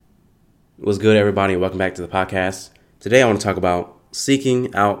What's good, everybody, and welcome back to the podcast. Today I want to talk about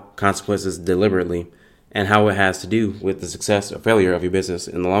seeking out consequences deliberately and how it has to do with the success or failure of your business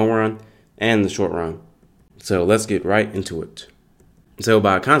in the long run and the short run. So let's get right into it. So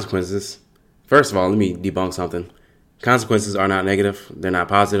about consequences, first of all, let me debunk something. Consequences are not negative. They're not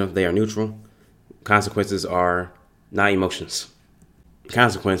positive. They are neutral. Consequences are not emotions.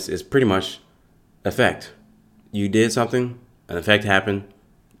 Consequence is pretty much effect. You did something, an effect happened.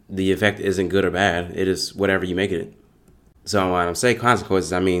 The effect isn't good or bad. It is whatever you make it. So when I say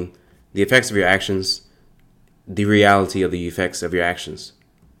consequences, I mean the effects of your actions, the reality of the effects of your actions.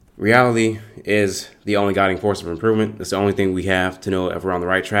 Reality is the only guiding force of improvement. It's the only thing we have to know if we're on the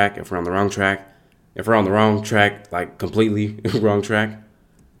right track, if we're on the wrong track. If we're on the wrong track, like completely wrong track,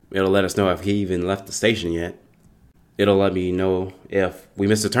 it'll let us know if he even left the station yet. It'll let me know if we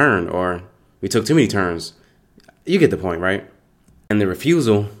missed a turn or we took too many turns. You get the point, right? And the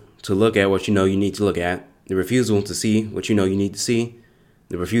refusal to look at what you know you need to look at, the refusal to see what you know you need to see,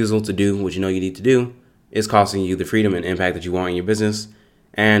 the refusal to do what you know you need to do is costing you the freedom and impact that you want in your business.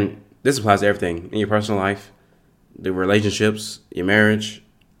 And this applies to everything in your personal life, the relationships, your marriage,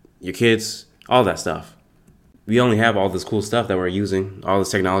 your kids, all that stuff. We only have all this cool stuff that we're using, all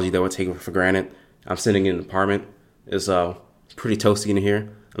this technology that we're taking for granted. I'm sitting in an apartment. It's pretty toasty in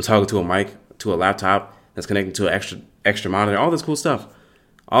here. I'm talking to a mic, to a laptop that's connected to an extra monitor, all this cool stuff.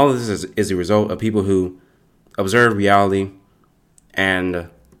 All of this is a result of people who observe reality and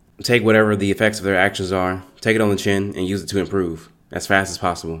take whatever the effects of their actions are, take it on the chin, and use it to improve as fast as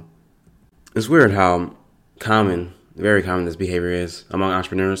possible. It's weird how very common this behavior is among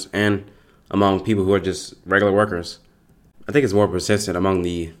entrepreneurs and among people who are just regular workers. I think it's more persistent among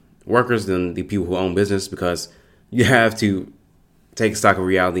the workers than the people who own business because you have to take stock of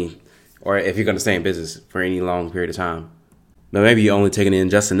reality, or if you're going to stay in business for any long period of time. But maybe you're only taking in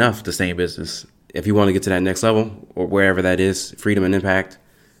just enough to stay in business. If you want to get to that next level, or wherever that is, freedom and impact,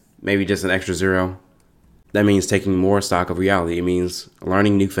 maybe just an extra zero. That means taking more stock of reality. It means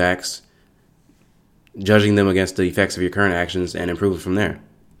learning new facts, judging them against the effects of your current actions, and improving from there.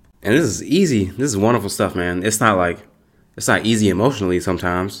 And this is easy. This is wonderful stuff, man. It's not easy emotionally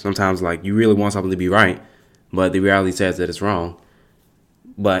sometimes. Sometimes like you really want something to be right, but the reality says that it's wrong.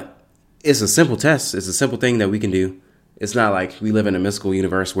 But it's a simple test. It's a simple thing that we can do. It's not like we live in a mystical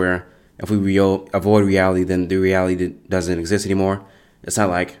universe where if we avoid reality, then the reality doesn't exist anymore. It's not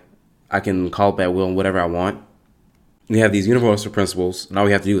like I can call up at will whatever I want. We have these universal principles, and all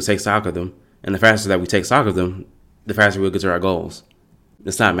we have to do is take stock of them. And the faster that we take stock of them, the faster we'll get to our goals.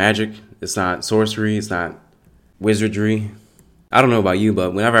 It's not magic. It's not sorcery. It's not wizardry. I don't know about you,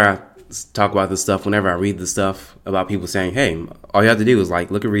 but whenever I talk about this stuff, whenever I read this stuff about people saying, hey, all you have to do is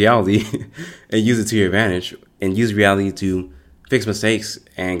look at reality and use it to your advantage and use reality to fix mistakes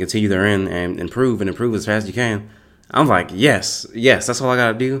and continue therein and improve as fast as you can. I'm like, yes, that's all I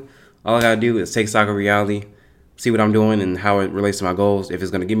got to do. All I got to do is take stock of reality, see what I'm doing and how it relates to my goals. If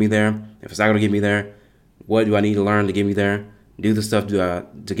it's going to get me there, if it's not going to get me there, what do I need to learn to get me there? Do the stuff to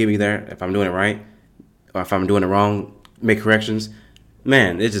get me there. If I'm doing it right or if I'm doing it wrong, make corrections.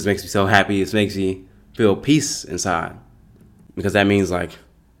 Man, it just makes me so happy. It makes me feel peace inside because that means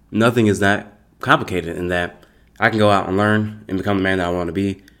nothing is that complicated in that I can go out and learn and become the man that I want to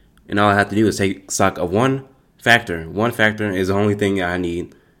be. And all I have to do is take stock of one factor. One factor is the only thing I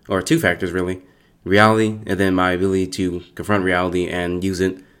need, or two factors really, reality and then my ability to confront reality and use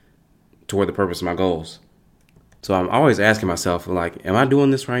it toward the purpose of my goals. So I'm always asking myself, am I doing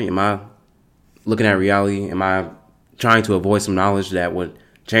this right? Am I looking at reality? Am I trying to avoid some knowledge that would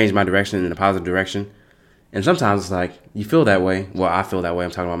change my direction in a positive direction? And sometimes it's you feel that way. Well, I feel that way.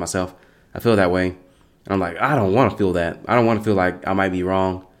 I'm talking about myself. I feel that way. And I'm like, I don't want to feel that. I don't want to feel like I might be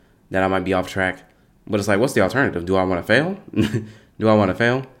wrong, that I might be off track. But it's what's the alternative? Do I want to fail? Do I want to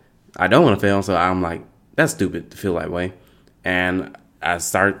fail? I don't want to fail. So I'm like, that's stupid to feel that way. And I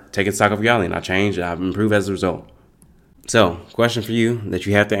start taking stock of reality and I change and I improve as a result. So, question for you that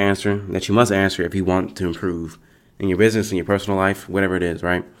you have to answer, that you must answer if you want to improve in your business, in your personal life, whatever it is,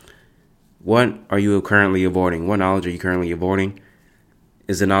 right? What are you currently avoiding? What knowledge are you currently avoiding?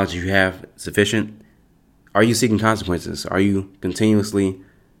 Is the knowledge you have sufficient? Are you seeking consequences? Are you continuously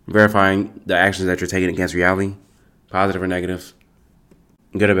verifying the actions that you're taking against reality, positive or negative,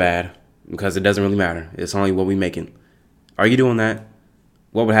 good or bad? Because it doesn't really matter. It's only what we making. Are you doing that?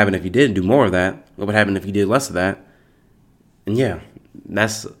 What would happen if you didn't do more of that? What would happen if you did less of that? And yeah,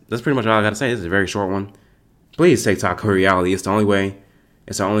 that's pretty much all I got to say. This is a very short one. Please take stock of reality. It's the only way.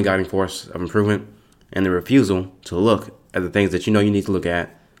 It's the only guiding force of improvement. And the refusal to look at the things that you know you need to look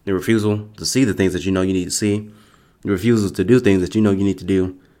at. The refusal to see the things that you know you need to see. The refusal to do things that you know you need to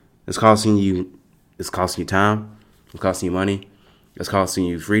do. it's costing you time, it's costing you money, it's costing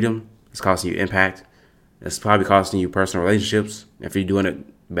you freedom, it's costing you impact, it's probably costing you personal relationships if you're doing it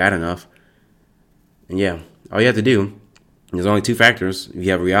bad enough. And yeah, all you have to do, there's only two factors. We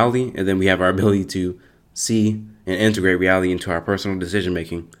have reality, and then we have our ability to see and integrate reality into our personal decision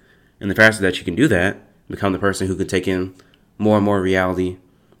making. And the faster that you can do that, become the person who can take in more and more reality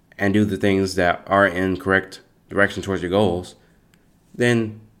and do the things that are in correct direction towards your goals,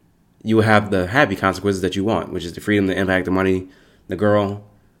 then you will have the happy consequences that you want, which is the freedom, the impact, the money, the girl,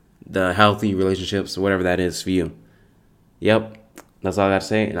 the healthy relationships, whatever that is for you. Yep, that's all I got to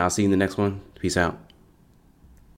say, and I'll see you in the next one. Peace out.